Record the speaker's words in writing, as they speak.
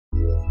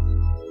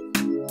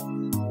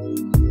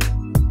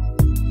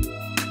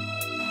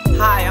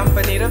Hi, I'm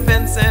Bonita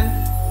Benson.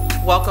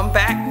 Welcome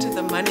back to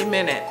the Money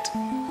Minute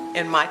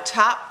and my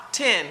top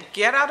 10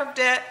 get out of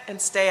debt and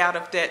stay out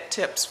of debt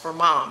tips for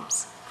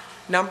moms.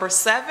 Number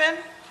 7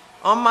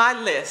 on my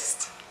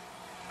list,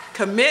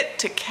 commit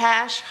to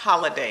cash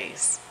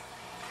holidays.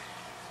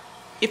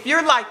 If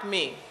you're like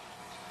me,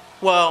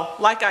 well,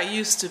 like I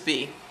used to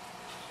be,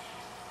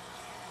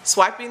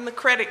 swiping the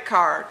credit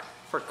card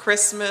for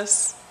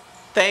Christmas,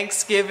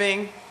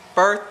 Thanksgiving,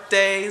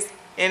 birthdays,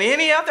 and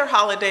any other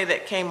holiday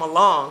that came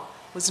along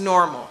was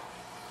normal.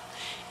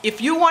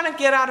 If you want to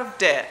get out of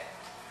debt,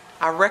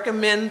 I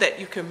recommend that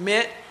you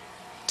commit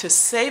to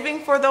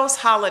saving for those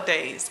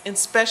holidays and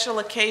special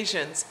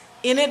occasions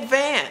in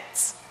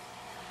advance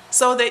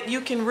so that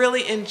you can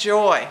really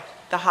enjoy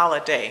the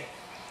holiday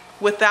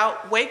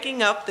without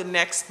waking up the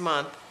next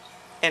month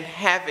and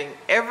having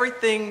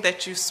everything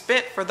that you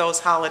spent for those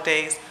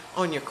holidays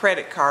on your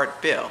credit card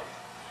bill.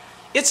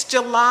 It's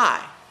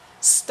July.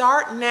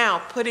 Start now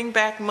putting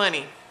back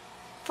money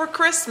for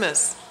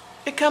Christmas.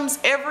 It comes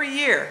every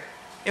year,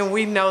 and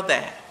we know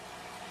that.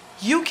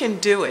 You can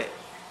do it.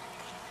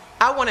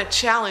 I want to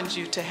challenge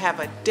you to have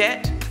a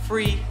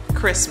debt-free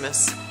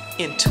Christmas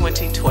in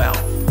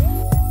 2012.